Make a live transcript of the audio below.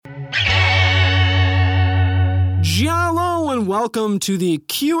Giallo, and welcome to the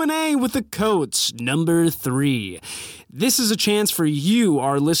Q&A with the Coats, number 3. This is a chance for you,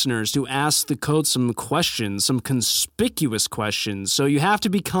 our listeners, to ask the Coats some questions, some conspicuous questions. So you have to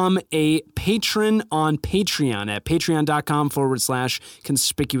become a patron on Patreon at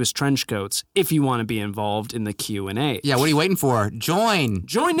patreon.com/conspicuous trenchcoats if you want to be involved in the Q&A. Yeah, what are you waiting for? Join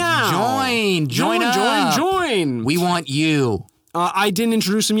now. Join up. Join. We want you. I didn't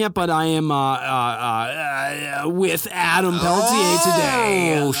introduce him yet, but I am with Adam Pelletier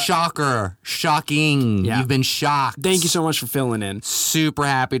today. Oh, shocker. Shocking. Yeah. You've been shocked. Thank you so much for filling in. Super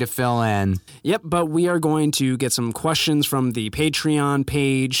happy to fill in. Yep, but we are going to get some questions from the Patreon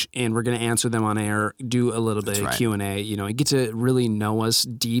page, and we're going to answer them on air, do a little bit of Q&A. You know, you get to really know us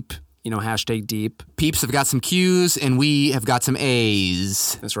deep. You know, hashtag deep. Peeps have got some Q's and we have got some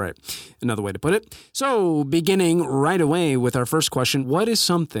A's. That's right. Another way to put it. So, beginning right away with our first question, what is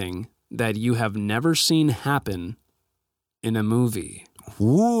something that you have never seen happen in a movie?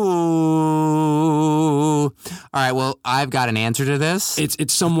 Ooh. All right, well, I've got an answer to this.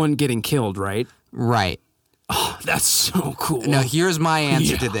 It's someone getting killed, right? Right. Oh, that's so cool. Now, here's my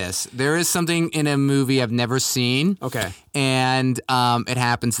answer to this. There is something in a movie I've never seen. Okay. And it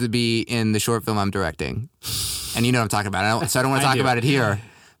happens to be in the short film I'm directing. And you know what I'm talking about. I don't want to talk about it here,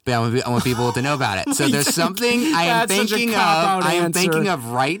 but I want people to know about it. So there's something I am thinking of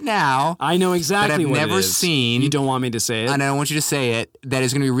right now. I know exactly what that I've never it is. seen. You don't want me to say it? And I don't want you to say it. That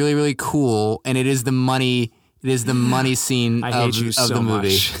is going to be really, really cool. And it is the money... It is the money scene of the movie.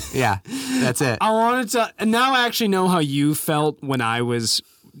 Much. Yeah, that's it. I wanted to, and now I actually know how you felt when I was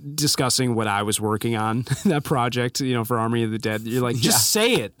discussing what I was working on, that project, you know, for Army of the Dead. You're like, just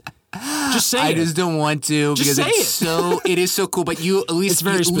say it. Just say it. I just don't want to because it is so cool. But you at least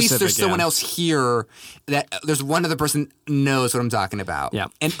there's someone else here that there's one other person knows what I'm talking about. Yeah.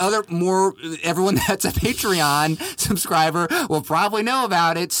 And everyone that's a Patreon subscriber will probably know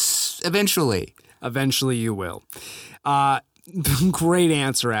about it eventually. Eventually you will. Great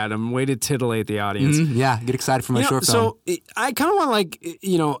answer, Adam. Way to titillate the audience. Mm-hmm. Yeah, get excited for my short film. So I kind of want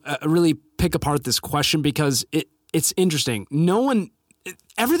to really pick apart this question because it's interesting.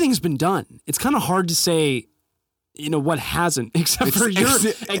 Everything's been done. It's kind of hard to say, you know, what hasn't, except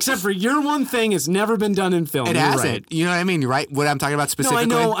for your one thing has never been done in film. It hasn't. Right. You know what I mean? You're right. What I'm talking about specifically.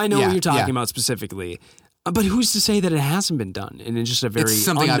 No, I know what you're talking about specifically. But who's to say that it hasn't been done in just a very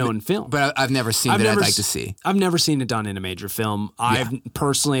unknown film? But I've never seen I'd like to see. I've never seen it done in a major film. I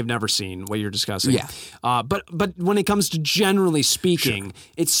personally have never seen what you're discussing. Yeah. But when it comes to generally speaking,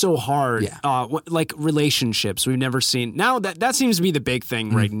 it's so hard. Yeah. Like relationships, we've never seen. Now that seems to be the big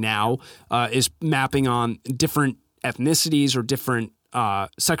thing right now is mapping on different ethnicities or different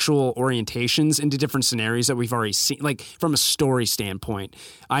sexual orientations into different scenarios that we've already seen, like from a story standpoint.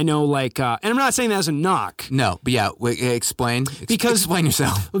 I know, and I'm not saying that as a knock. No, but explain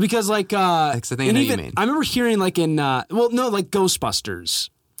yourself. Well, because I think I know what you mean. I remember hearing Ghostbusters.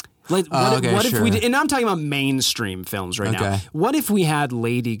 What if we did, and I'm talking about mainstream films right now. What if we had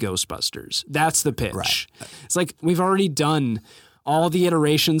Lady Ghostbusters? That's the pitch. Right. It's like we've already done all the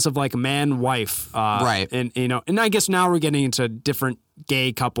iterations of like man, wife, right? And and I guess now we're getting into different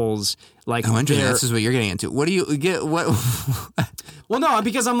gay couples. Like, interesting. This is what you're getting into. What do you get? What? Well, no,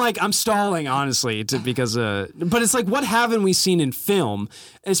 because I'm stalling honestly, but it's like, what haven't we seen in film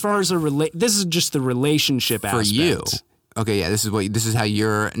as far as this is just the relationship aspect for you. Okay, yeah, this is how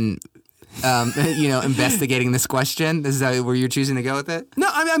you're. Investigating this question. This is where you're choosing to go with it? No,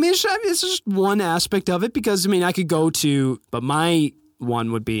 I mean, it's just one aspect of it because, I could go to, but my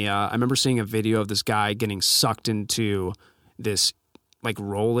one would be, I remember seeing a video of this guy getting sucked into this, like,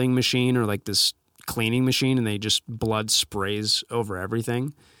 rolling machine or, like, this cleaning machine, and blood sprays over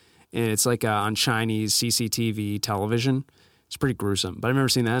everything. And it's, like, on Chinese CCTV television. It's pretty gruesome, but I remember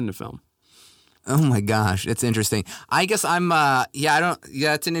seeing that in the film. Oh my gosh, it's interesting. I guess I'm,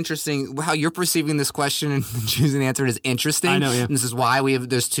 it's an interesting, how you're perceiving this question and choosing the answer is interesting. I know, yeah. And this is why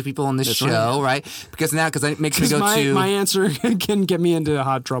there's two people on this show, right? Because it makes me go my answer can get me into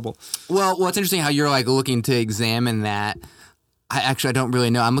hot trouble. Well, it's interesting how you're like looking to examine that. I don't really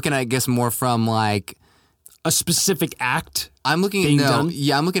know. I'm looking at, I guess, more from like a specific act. I'm looking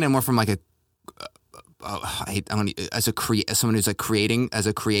at more from like a, as someone who's like creating as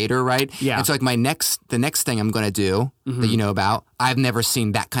a creator, right? Yeah. And so like the next thing I'm going to do that you know about, I've never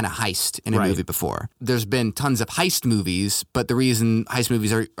seen that kind of heist in a movie before. There's been tons of heist movies, but the reason heist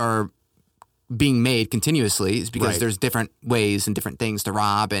movies are being made continuously is because there's different ways and different things to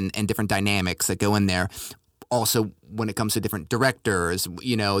rob and different dynamics that go in there. also when it comes to different directors,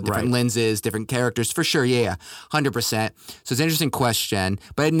 different Right. lenses, different characters, for sure. Yeah, 100%. So it's an interesting question.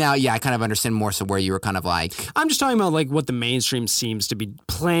 But now, I kind of understand more so where you were kind of like. I'm just talking about like what the mainstream seems to be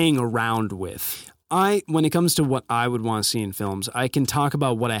playing around with. When it comes to what I would want to see in films, I can talk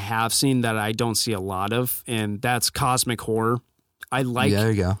about what I have seen that I don't see a lot of, and that's cosmic horror. Yeah,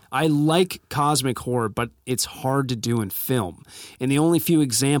 there you go. I like cosmic horror, but it's hard to do in film. And the only few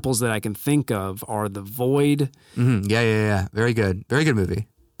examples that I can think of are The Void, Mm-hmm. Yeah. Very good. Very good movie.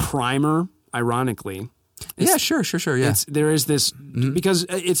 Primer, ironically. Yeah, sure. Yeah. There is this, because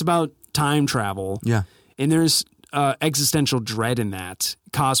it's about time travel. Yeah. And there's existential dread in that.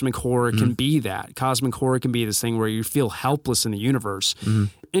 Cosmic horror can be that. Cosmic horror can be this thing where you feel helpless in the universe.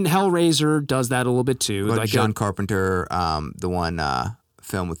 And Hellraiser does that a little bit too. Like John Carpenter, the one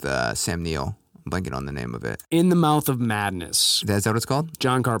film with Sam Neill. I'm blanking on the name of it. In the Mouth of Madness. Is that what it's called?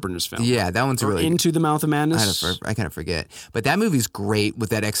 John Carpenter's film. Yeah, that one's really Into the Mouth of Madness. I kind of forget. But that movie's great with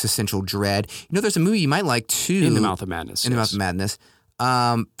that existential dread. There's a movie you might like too. In the Mouth of Madness. In the Mouth of Madness.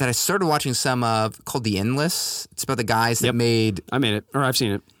 That I started watching some of called The Endless. It's about the guys that made. I made it, or I've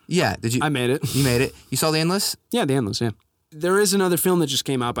seen it. Yeah, did you? I made it. You made it. You saw The Endless? Yeah, The Endless. Yeah. There is another film that just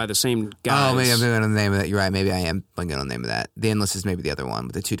came out by the same guys. Oh, maybe I'm blanking on the name of that. You're right. Maybe I am blanking on the name of that. The Endless is maybe the other one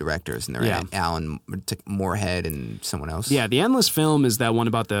with the two directors, and they're Alan Moorhead and someone else. Yeah, the Endless film is that one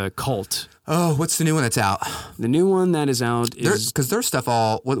about the cult. Oh, what's the new one that's out? The new one that is out is because their stuff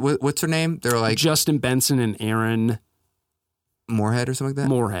all. What's her name? They're like Justin Benson and Aaron Moorhead or something like that?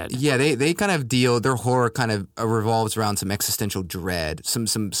 Moorhead. Yeah, they kind of deal, their horror kind of revolves around some existential dread,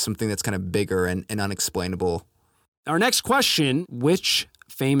 something that's kind of bigger and unexplainable. Our next question, which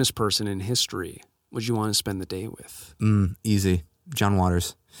famous person in history would you want to spend the day with? Easy. John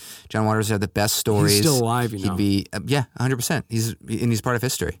Waters. John Waters had the best stories. He's still alive, He'd be, 100%. He's part of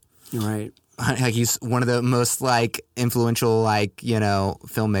history. You're right. Like he's one of the most influential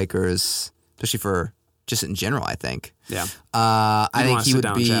filmmakers, especially for just in general, I think. Yeah. I think he would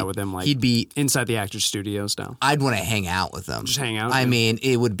down be. Chat with him, he'd be inside the Actors Studios now. I'd want to hang out with them. Just hang out. I mean,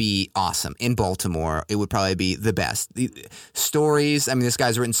 it would be awesome in Baltimore. It would probably be the best. The stories. I mean, this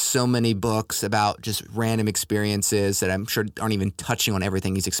guy's written so many books about just random experiences that I'm sure aren't even touching on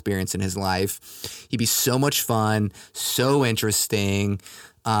everything he's experienced in his life. He'd be so much fun, so interesting.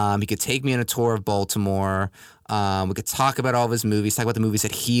 He could take me on a tour of Baltimore. We could talk about all of his movies, talk about the movies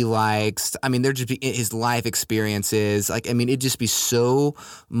that he likes. I mean, there'd just be his life experiences. It'd just be so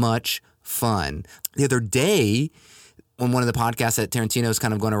much fun. The other day, on one of the podcasts that Tarantino's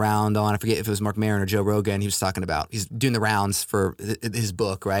kind of going around on, I forget if it was Mark Maron or Joe Rogan, he was talking about, he's doing the rounds for his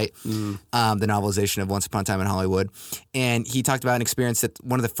book, right? The novelization of Once Upon a Time in Hollywood. And he talked about an experience that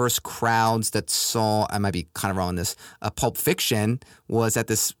one of the first crowds that saw, I might be kind of wrong on this, Pulp Fiction was at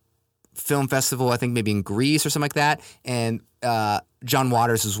this film festival, I think maybe in Greece or something like that. And John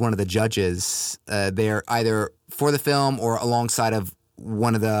Waters was one of the judges there, either for the film or alongside of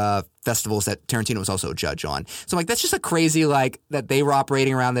one of the festivals that Tarantino was also a judge on. So I'm like, that's just a crazy that they were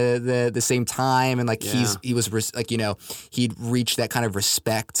operating around the same time, and he'd reached that kind of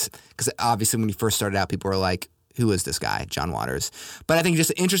respect, because obviously when he first started out, people were like, who is this guy, John Waters? But I think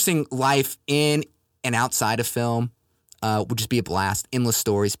just interesting life in and outside of film. Would just be a blast. Endless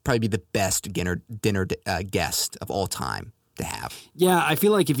stories, probably be the best dinner guest of all time to have. Yeah, I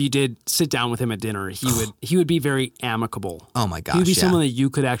feel like if you did sit down with him at dinner, he would be very amicable. Oh my gosh, he would be someone that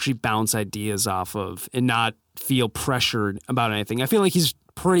you could actually bounce ideas off of and not feel pressured about anything. I feel like he's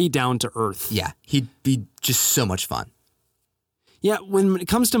pretty down to earth. Yeah, he'd be just so much fun. Yeah, when it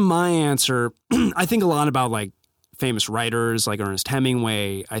comes to my answer, I think a lot about famous writers like Ernest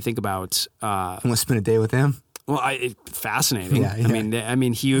Hemingway. I think about. You want to spend a day with him? Well, fascinating. Yeah. I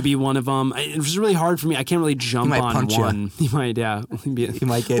mean, he would be one of them. It was really hard for me. I can't really jump on punch one. You. He might, yeah. He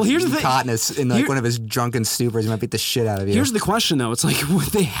might get here's the thing. caught in one of his drunken stupors. He might beat the shit out of you. Here's the question, though. It's would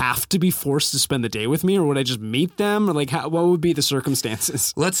they have to be forced to spend the day with me, or would I just meet them, or what would be the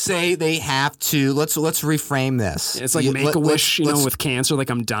circumstances? Let's say they have to. Let's reframe this. It's make a wish, with cancer,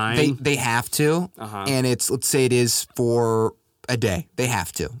 I'm dying. They have to, and let's say it is for a day. They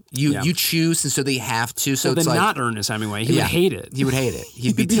have to. You choose, and so they have to. So it's not Ernest Hemingway. He would hate it. He would hate it.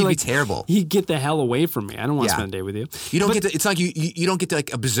 He'd be terrible. He'd get the hell away from me. I don't want to spend a day with you. You don't get to. It's like you don't get to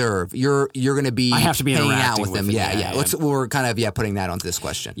observe. You're going to be. I have to be hanging interacting out with them. Yeah. We're kind of putting that onto this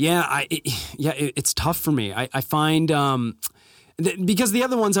question. Yeah. It's tough for me. I find. Because the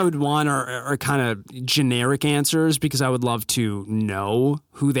other ones I would want are kind of generic answers, because I would love to know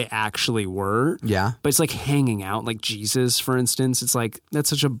who they actually were. Yeah. But it's like hanging out, like Jesus, for instance. It's like, that's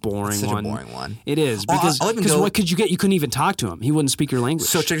such a boring one. It is. Because what could you get? You couldn't even talk to him. He wouldn't speak your language.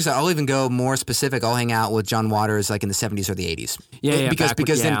 So check this out. I'll even go more specific. I'll hang out with John Waters like in the 70s or the 80s. Yeah,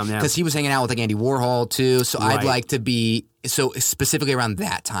 because he was hanging out with like Andy Warhol too. So I'd like to be specifically around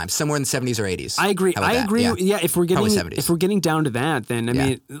that time, somewhere in the 70s or 80s. I agree. Yeah, if we're getting down to that, then I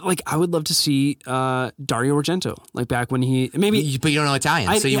mean, like I would love to see Dario Argento, like back when he maybe. But you don't know Italian,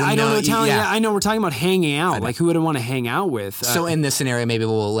 I don't know Italian. Yeah, I know. We're talking about hanging out. Like who would I want to hang out with? So in this scenario, maybe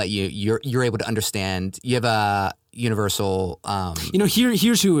we'll let you're able to understand. You have a universal.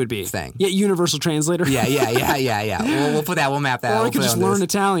 Here's who it would be. Thing. Yeah, universal translator. Yeah. We'll put that. We'll map that. Or I could just learn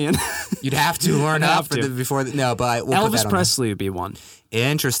Italian. You'd have to learn up before. No, but we'll put that on Presley would be one.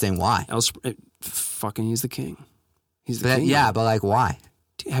 Interesting. Why? He's the king. He's the king. Yeah, but like why?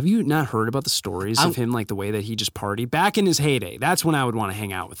 Have you not heard about the stories of him, like the way that he just partied back in his heyday? That's when I would want to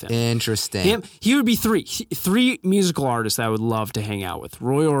hang out with him. Interesting. He would be three musical artists that I would love to hang out with: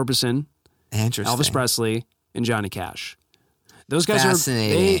 Roy Orbison, Elvis Presley, and Johnny Cash. Those guys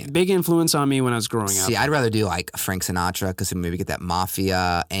are big influence on me when I was growing up. See, I'd rather do like Frank Sinatra because maybe get that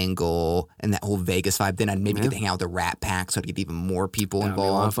mafia angle and that whole Vegas vibe. Then I'd maybe get to hang out with the Rat Pack, so I'd get even more people involved. Be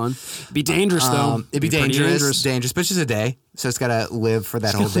a lot of fun. It'd be dangerous though. It'd be dangerous, but just a day. So it's got to live for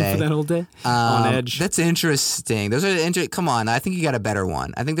that whole day. For that whole day. On edge. That's interesting. Those are come on. I think you got a better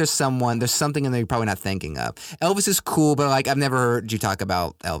one. I think there's something in there you're probably not thinking of. Elvis is cool, but like I've never heard you talk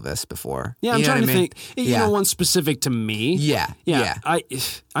about Elvis before. Yeah, I'm trying to think. You know, one specific to me. Yeah.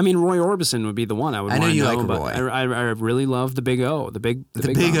 I mean, Roy Orbison would be the one I would. I know you like Roy. I really love the Big O. The Big O. The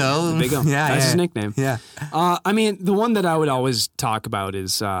Big O. Yeah, that's his nickname. Yeah. I mean, the one that I would always talk about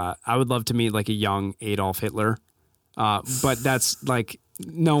is I would love to meet like a young Adolf Hitler. But that's like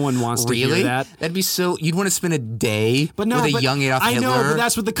no one wants to hear that. That'd be so. You'd want to spend a day with a young Adolf Hitler. I know, but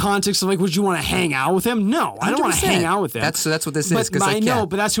that's what the context of like. Would you want to hang out with him? No, I don't want to hang out with him. That's what this is. But I know,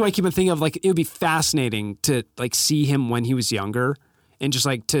 but that's who I keep on thinking of. Like it would be fascinating to like see him when he was younger, and just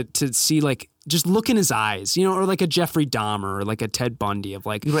like to see like. Just look in his eyes, or like a Jeffrey Dahmer or like a Ted Bundy of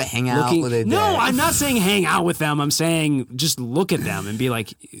like. You want to hang out with it? No, I'm not saying hang out with them. I'm saying just look at them and be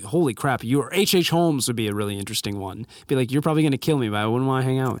like, holy crap, H.H. Holmes would be a really interesting one. Be like, you're probably going to kill me, but I wouldn't want to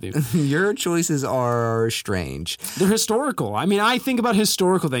hang out with you. Your choices are strange. They're historical. I mean, I think about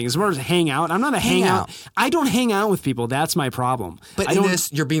historical things. As far as hang out, I'm not a hangout. I don't hang out with people. That's my problem. But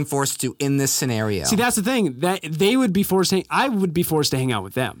you're being forced to in this scenario. See, that's the thing. That they would be forced to. I would be forced to hang out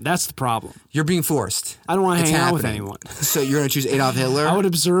with them. That's the problem. You're being forced. I don't want to hang out with anyone. So you're going to choose Adolf Hitler? I would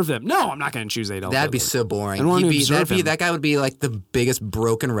observe them. No, I'm not going to choose Adolf Hitler. That'd be so boring. I don't want to observe him. That guy would be like the biggest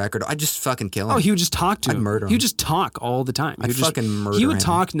broken record. I'd just fucking kill him. Oh, he would just talk to him. I'd murder him. He would just talk all the time. I'd fucking murder him. He would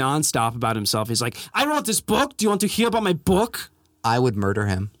talk nonstop about himself. He's like, I wrote this book. Do you want to hear about my book? I would murder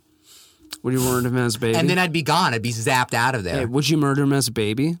him. Would you murder him as a baby? And then I'd be gone. I'd be zapped out of there. Hey, would you murder him as a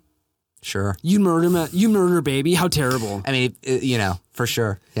baby? Sure. You murder a baby? How terrible. I mean, for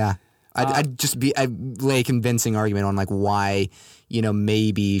sure. Yeah. I'd lay a convincing argument on like why,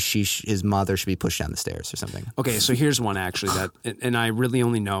 maybe his mother should be pushed down the stairs or something. Okay, so here's one actually and I really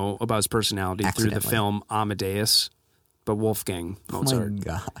only know about his personality through the film Amadeus, but Wolfgang Mozart. Oh my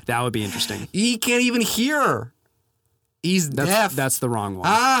God. That would be interesting. He can't even hear. He's deaf. That's the wrong one.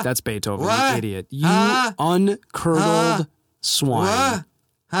 That's Beethoven, you idiot. You uncurdled swine.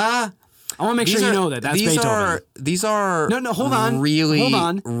 I want to make sure you know that. That's Beethoven. These are no. Hold on. Really,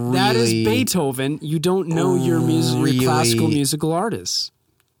 that is Beethoven. You don't know your classical musical artists.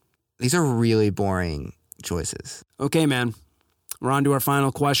 These are really boring choices. Okay, man. We're on to our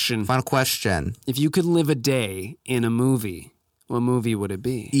final question. Final question. If you could live a day in a movie, what movie would it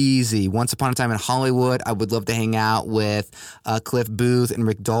be? Easy. Once Upon a Time in Hollywood. I would love to hang out with Cliff Booth and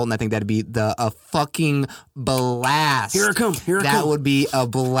Rick Dalton. I think that'd be a fucking blast. Here I come. That would be a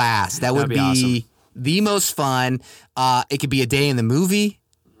blast. That would be awesome. The most fun. It could be a day in the movie.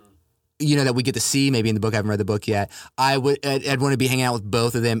 That we get to see. Maybe in the book. I haven't read the book yet. I'd want to be hanging out with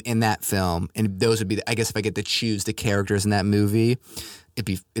both of them in that film, and those would be. I guess if I get to choose the characters in that movie,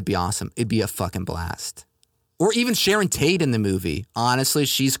 it'd be awesome. It'd be a fucking blast. Or even Sharon Tate in the movie. Honestly,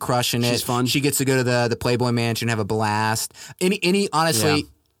 she's crushing it. She's fun. She gets to go to the Playboy Mansion, have a blast. Honestly,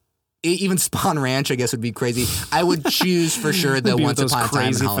 even Spawn Ranch, I guess, would be crazy. I would choose for sure the Once Upon a Time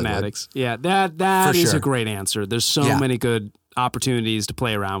in Hollywood. Fanatics. Yeah, that is a great answer. There's so many good opportunities to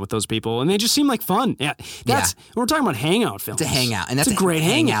play around with those people, and they just seem like fun. Yeah, we're talking about hangout films. It's a hangout, and that's a great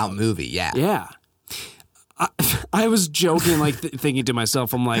hangout movie. Yeah. Yeah. I was joking, like thinking to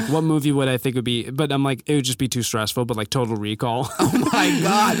myself, I'm like, what movie would I think would be? But I'm like, it would just be too stressful. But like Total Recall. Oh my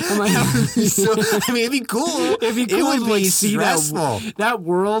God! I'm like, it'd be cool. It'd be cool. It would to, be like, stressful. See that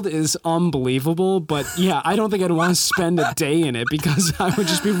world is unbelievable. But yeah, I don't think I'd want to spend a day in it because I would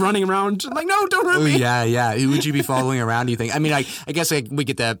just be running around like, no, don't hurt me. Yeah. Who would you be following around? Do you think? I mean, I guess we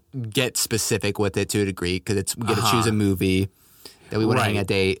get to get specific with it to a degree because we get to choose a movie that we want to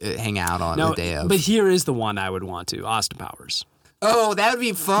hang out on the day of. But here is the one I would want to: Austin Powers. Oh, that would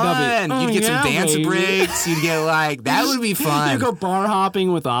be fun. You'd get some dance breaks. You'd get that would be fun. You go bar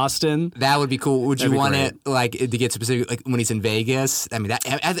hopping with Austin. That would be cool. Would you want it to get specific, like when he's in Vegas? I mean, that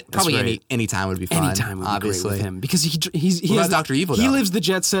probably any time would be fun. Any time would obviously. be great with him because he has Dr. Evil. He lives the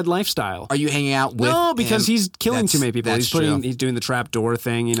jet set lifestyle. Are you hanging out with? No, because he's killing too many people. He's doing the trap door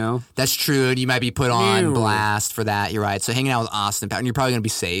thing. You know. That's true. And you might be put on blast for that. You're right. So hanging out with Austin Powers, and you're probably going to be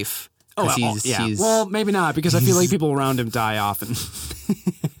safe. Oh, he's well, maybe not because I feel like people around him die often. He's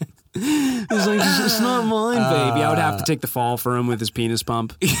like, it's not mine, baby. I would have to take the fall for him with his penis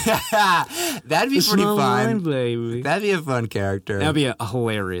pump. Yeah, that'd be pretty fun. Mine, baby. That'd be a fun character. That'd be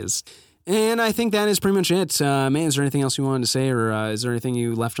hilarious. And I think that is pretty much it. Man, is there anything else you wanted to say, or is there anything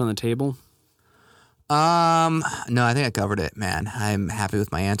you left on the table? No, I think I covered it, man. I'm happy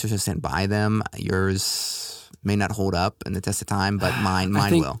with my answers. I stand by them. Yours may not hold up in the test of time, but mine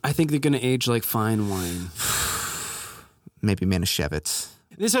will. I think they're going to age like fine wine. Maybe Manischewitz.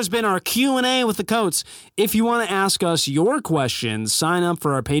 This has been our Q&A with the Coats. If you want to ask us your questions, sign up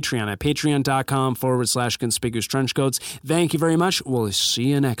for our Patreon at patreon.com/conspicuous trenchcoats. Thank you very much. We'll see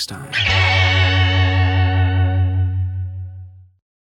you next time.